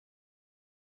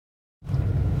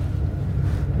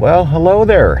Well, hello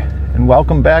there, and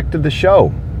welcome back to the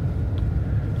show.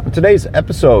 On today's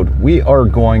episode, we are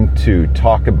going to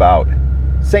talk about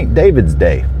St. David's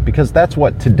Day, because that's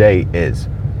what today is.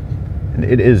 And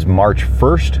it is March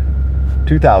 1st,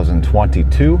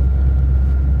 2022.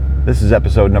 This is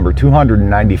episode number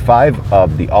 295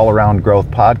 of the All Around Growth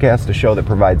Podcast, a show that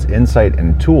provides insight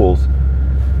and tools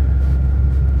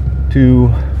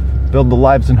to build the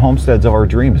lives and homesteads of our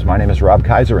dreams. My name is Rob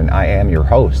Kaiser, and I am your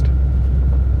host.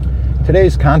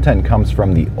 Today's content comes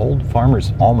from the Old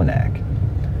Farmer's Almanac,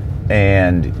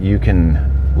 and you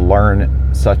can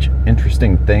learn such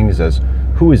interesting things as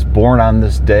who is born on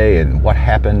this day and what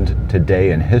happened today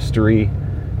in history.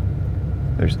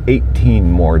 There's 18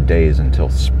 more days until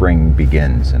spring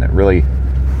begins, and it really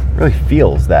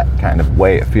feels that kind of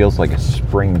way. It feels like a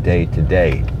spring day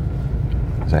today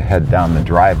as I head down the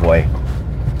driveway.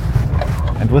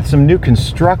 And with some new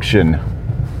construction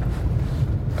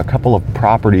a couple of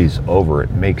properties over, it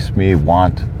makes me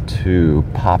want to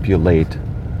populate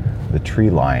the tree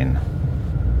line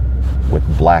with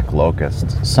black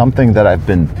locusts. Something that I've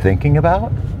been thinking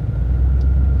about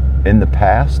in the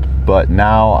past, but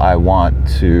now I want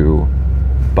to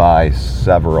buy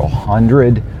several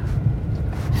hundred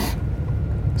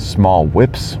small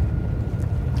whips,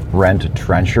 rent a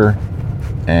trencher,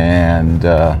 and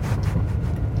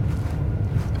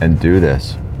do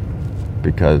this.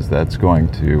 Because that's going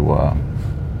to,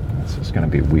 it's just going to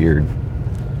be weird.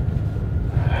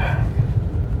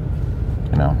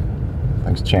 You know,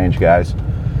 things change, guys.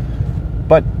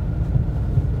 But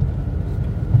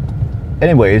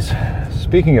anyways,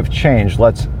 speaking of change,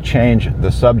 let's change the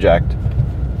subject.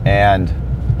 And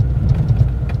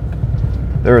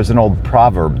there is an old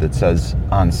proverb that says,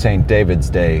 on St.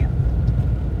 David's Day,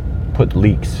 put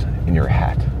leeks in your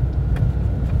hat.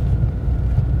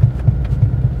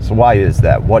 So why is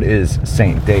that? What is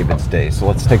St. David's Day? So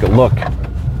let's take a look.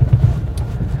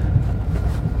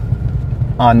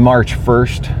 On March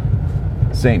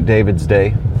 1st, St. David's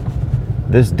Day,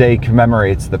 this day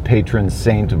commemorates the patron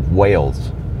saint of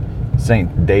Wales,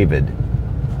 St. David,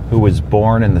 who was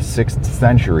born in the 6th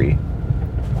century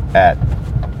at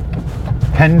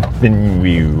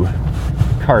Penfenwyw,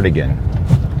 Cardigan.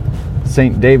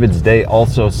 St. David's Day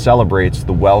also celebrates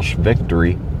the Welsh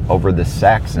victory over the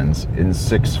Saxons in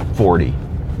 640.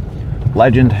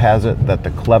 Legend has it that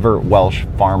the clever Welsh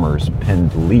farmers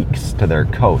pinned leeks to their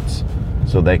coats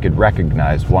so they could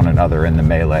recognize one another in the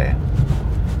melee.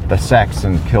 The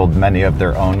Saxons killed many of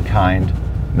their own kind,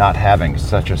 not having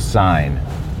such a sign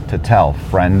to tell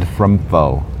friend from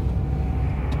foe.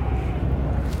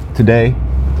 Today,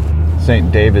 St.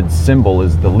 David's symbol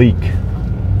is the leek.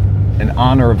 In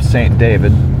honor of St.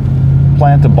 David,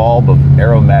 plant a bulb of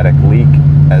aromatic leek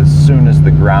as soon as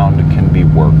the ground can be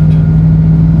worked.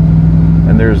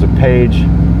 And there's a page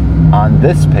on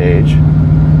this page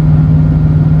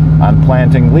on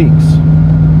planting leeks.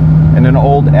 And an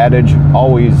old adage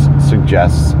always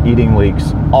suggests eating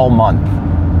leeks all month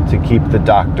to keep the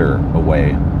doctor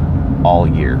away all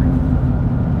year.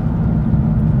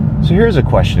 So here's a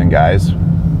question, guys.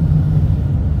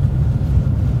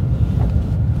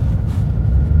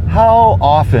 How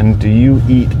often do you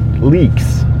eat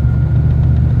leeks?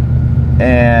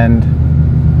 And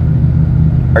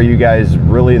are you guys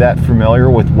really that familiar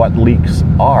with what leeks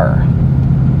are?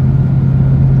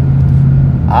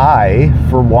 I,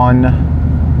 for one,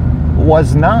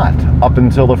 was not up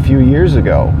until a few years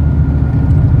ago.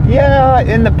 Yeah,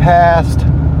 in the past,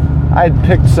 I'd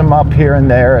picked some up here and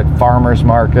there at farmers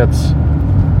markets,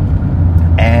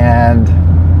 and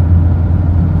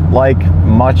like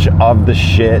much of the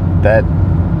shit that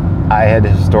I had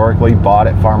historically bought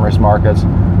at farmers markets,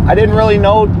 I didn't really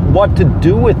know what to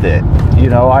do with it. You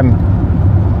know, I'm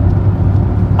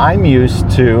used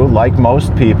to, like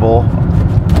most people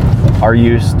are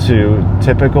used to,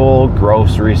 typical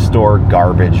grocery store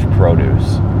garbage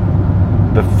produce.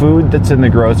 The food that's in the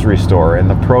grocery store and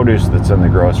the produce that's in the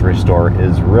grocery store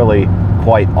is really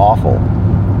quite awful,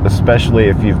 especially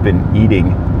if you've been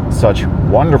eating such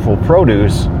wonderful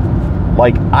produce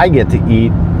like I get to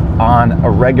eat on a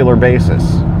regular basis.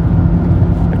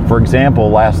 For example,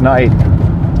 last night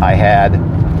I had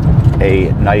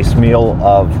a nice meal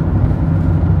of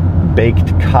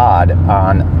baked cod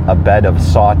on a bed of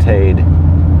sauteed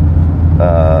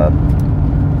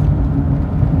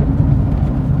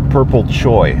purple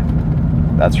choy.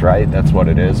 That's right, that's what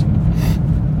it is.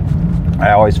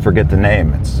 I always forget the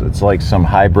name. It's like some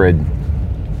hybrid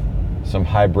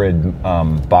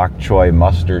bok choy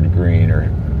mustard green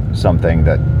or something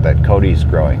that Cody's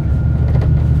growing.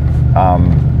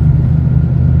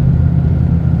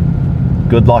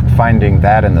 Good luck finding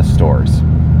that in the stores.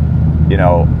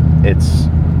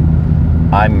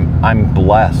 I'm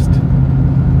blessed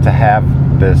to have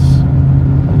this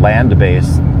land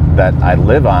base that I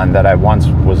live on, that I once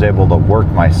was able to work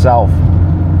myself.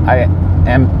 I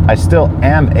still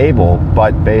am able,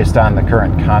 but based on the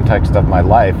current context of my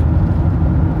life,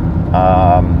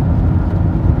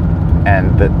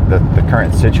 and the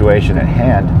current situation at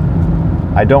hand,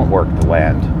 I don't work the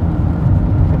land.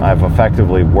 I've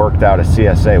effectively worked out a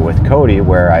CSA with Cody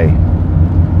where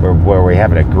we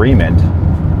have an agreement,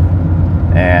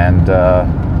 and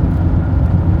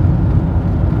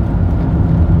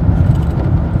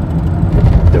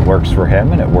it works for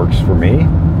him and it works for me.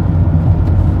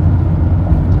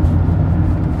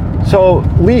 So,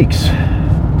 leaks.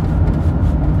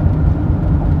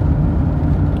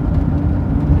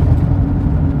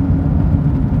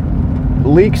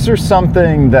 Leaks are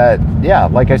something that,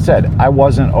 like I said, I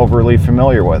wasn't overly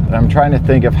familiar with. I'm trying to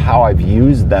think of how I've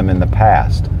used them in the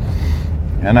past.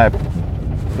 And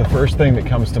the first thing that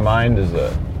comes to mind is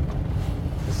a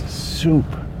soup.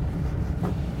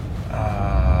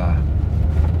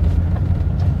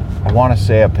 I want to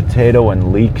say a potato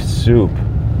and leek soup.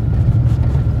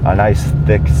 A nice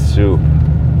thick soup.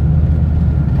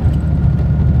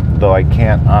 Though I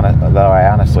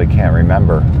honestly can't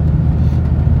remember,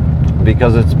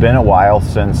 because it's been a while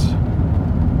since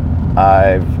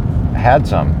I've had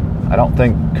some. I don't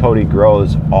think Cody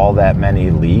grows all that many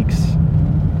leeks,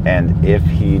 and if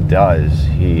he does,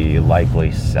 he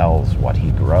likely sells what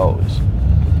he grows.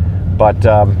 But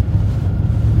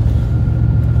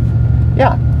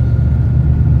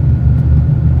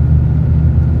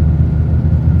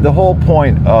the whole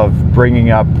point of bringing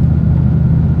up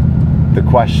the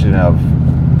question of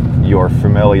your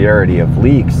familiarity of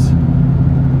leeks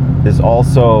is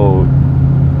also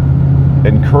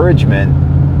encouragement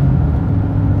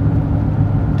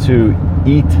to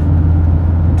eat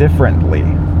differently.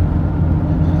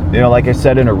 Like I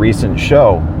said in a recent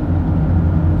show,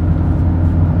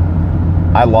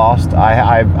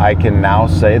 I can now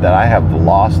say that I have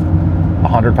lost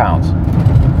 100 pounds.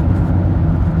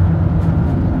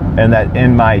 And that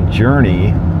in my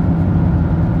journey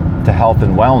to health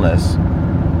and wellness,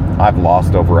 I've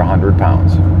lost over 100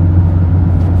 pounds.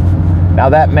 Now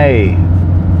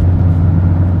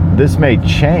this may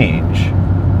change,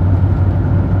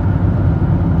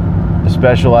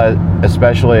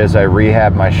 especially as I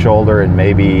rehab my shoulder and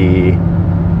maybe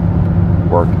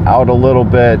work out a little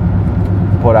bit,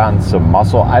 put on some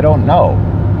muscle. I don't know.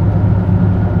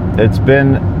 It's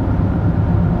been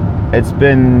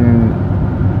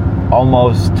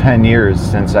almost 10 years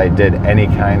since I did any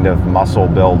kind of muscle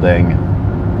building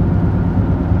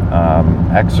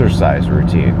exercise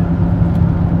routine.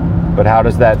 But how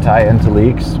does that tie into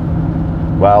leaks?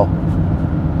 Well,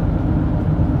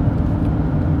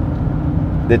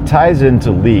 it ties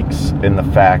into leaks in the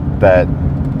fact that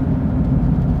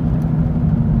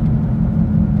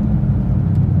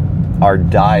our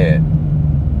diet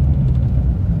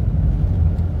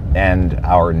and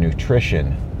our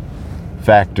nutrition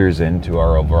factors into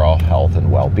our overall health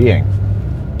and well-being.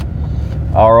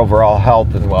 Our overall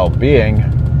health and well-being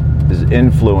is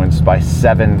influenced by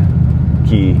 7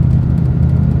 key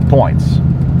points,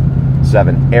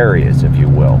 7 areas, if you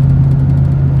will: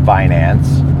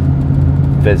 finance,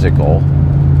 physical,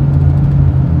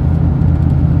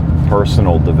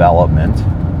 personal development,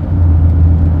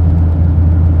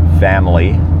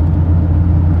 family,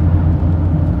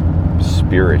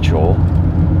 spiritual,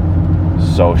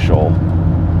 social,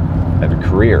 and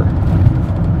career.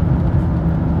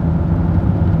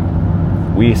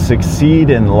 We succeed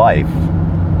in life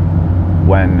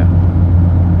when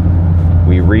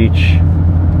we reach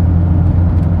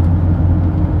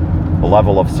a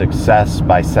level of success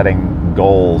by setting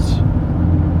goals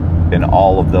in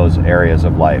all of those areas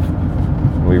of life.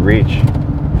 We reach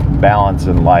balance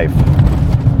in life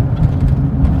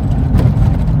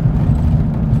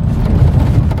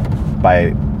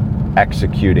by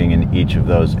executing in each of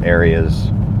those areas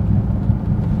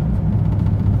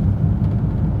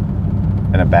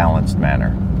in a balanced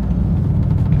manner,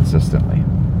 consistently.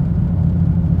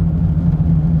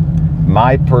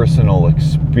 My personal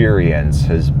experience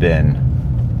has been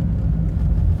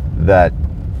that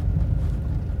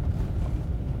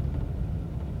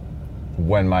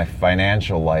when my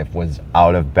financial life was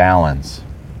out of balance,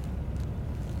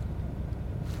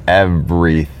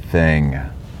 everything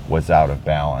was out of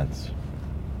balance.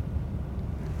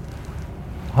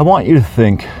 I want you to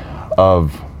think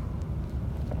of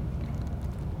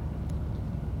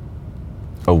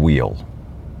a wheel.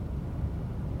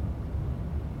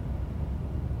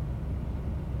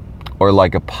 Or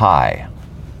like a pie,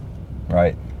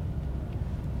 right?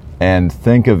 And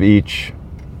think of each.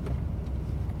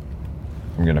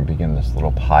 I'm going to begin this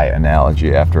little pie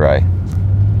analogy after I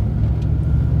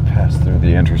pass through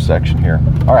the intersection here.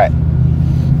 All right.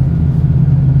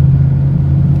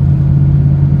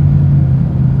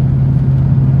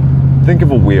 Think of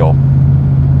a wheel.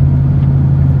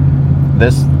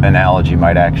 This analogy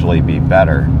might actually be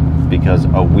better because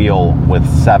a wheel with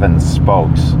 7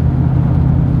 spokes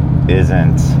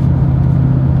isn't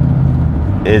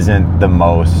the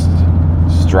most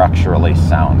structurally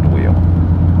sound wheel.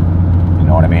 You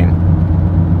know what I mean?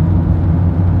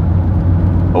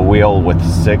 A wheel with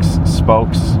 6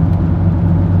 spokes,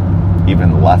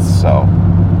 even less so.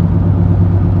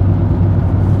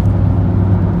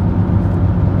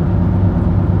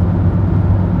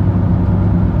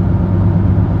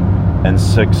 And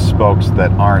 6 spokes that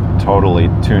aren't totally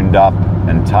tuned up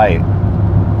and tight.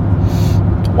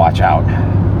 Watch out.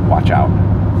 Watch out.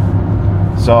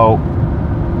 So,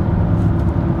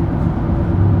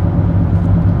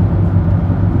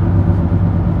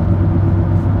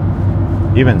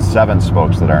 even 7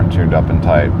 spokes that aren't tuned up and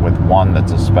tight with 1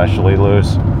 that's especially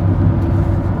loose.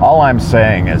 All I'm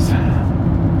saying is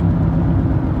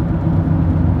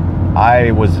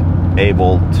I was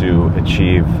able to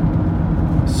achieve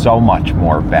so much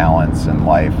more balance in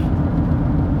life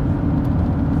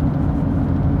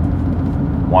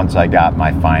once I got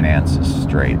my finances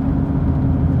straight.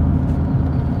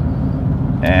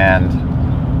 And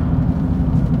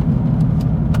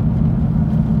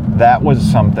that was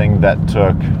something that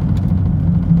took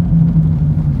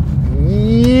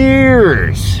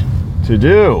years to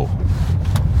do.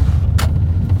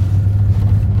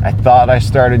 I thought I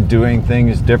started doing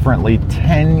things differently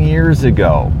 10 years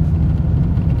ago.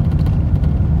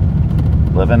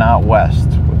 Living out west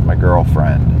with my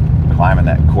girlfriend, climbing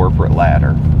that corporate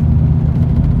ladder,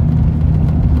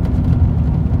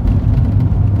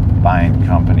 buying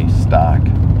company stock.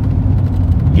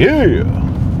 Yeah,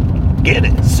 get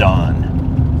it, son.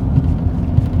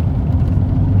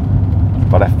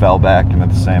 But I fell back into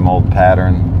the same old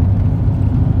pattern,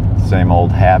 same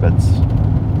old habits.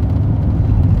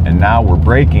 And now we're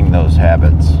breaking those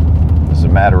habits. As a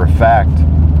matter of fact,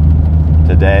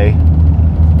 today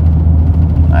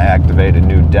I activate a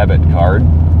new debit card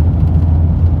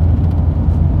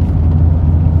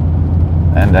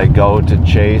and I go to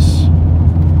Chase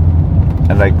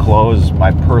and I close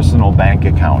my personal bank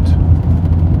account.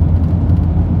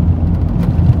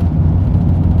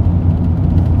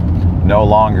 No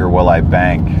longer will I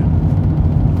bank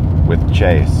with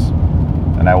Chase,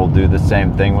 and I will do the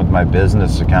same thing with my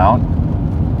business account.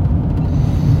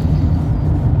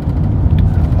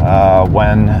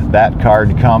 When that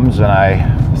card comes and I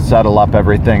settle up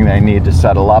everything they need to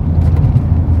settle up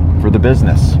for the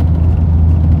business.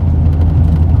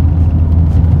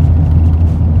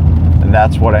 And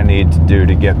that's what I need to do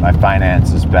to get my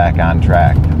finances back on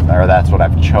track. Or that's what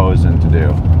I've chosen to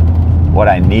do. What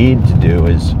I need to do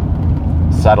is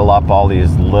settle up all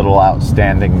these little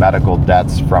outstanding medical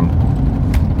debts from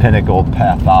Pinnacle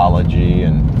Pathology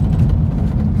and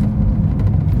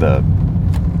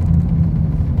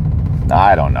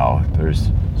I don't know.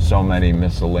 There's so many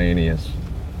miscellaneous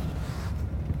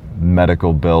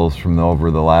medical bills from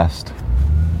over the last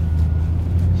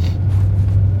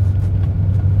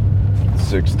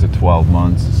 6 to 12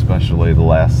 months, especially the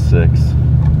last 6.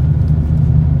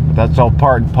 But that's all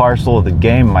part and parcel of the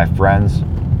game, my friends.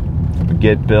 We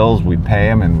get bills, we pay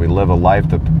them, and we live a life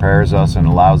that prepares us and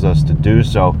allows us to do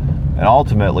so. And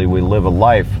ultimately, we live a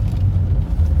life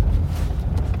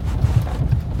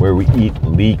where we eat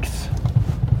leeks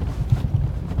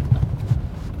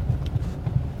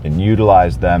and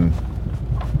utilize them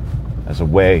as a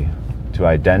way to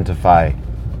identify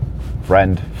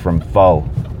friend from foe.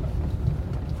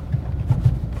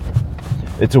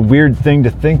 It's a weird thing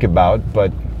to think about,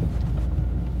 but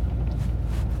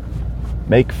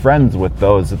make friends with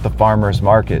those at the farmer's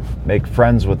market. Make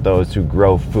friends with those who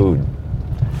grow food.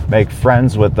 Make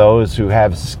friends with those who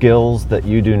have skills that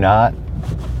you do not,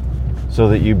 so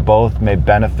that you both may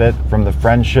benefit from the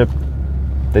friendship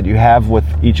that you have with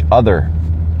each other.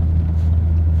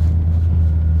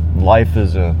 Life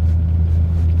is a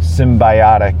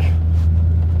symbiotic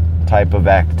type of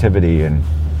activity, and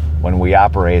when we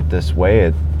operate this way,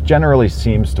 it generally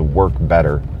seems to work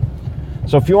better.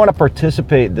 So if you want to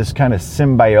participate in this kind of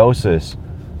symbiosis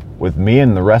with me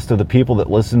and the rest of the people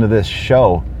that listen to this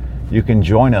show, you can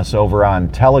join us over on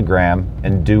Telegram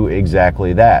and do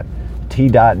exactly that.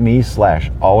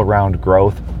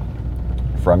 t.me/allaroundgrowth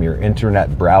from your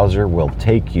internet browser will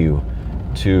take you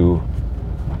to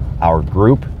our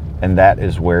group, and that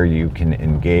is where you can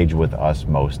engage with us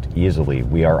most easily.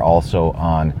 We are also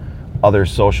on other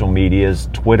social medias: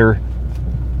 Twitter,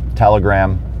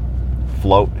 Telegram,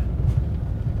 Float,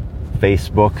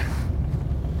 Facebook.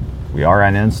 We are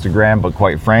on Instagram, but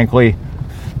quite frankly,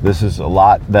 this is a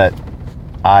lot that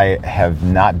I have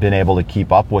not been able to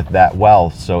keep up with that well.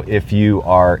 So if you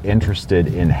are interested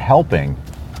in helping,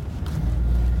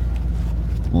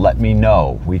 let me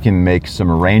know. We can make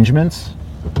some arrangements.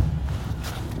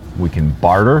 We can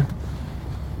barter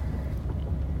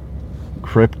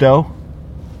crypto.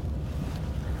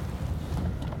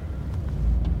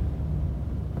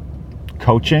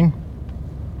 Coaching.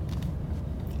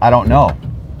 I don't know.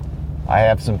 I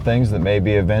have some things that may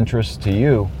be of interest to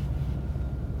you,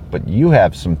 but you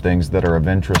have some things that are of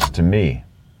interest to me,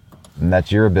 and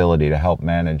that's your ability to help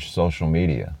manage social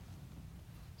media.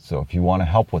 So if you want to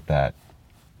help with that,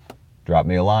 drop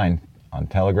me a line on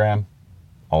Telegram,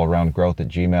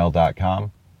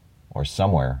 allaroundgrowth@gmail.com, or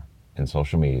somewhere in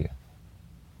social media.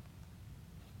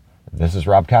 This is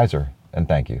Rob Kaiser, and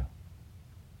thank you.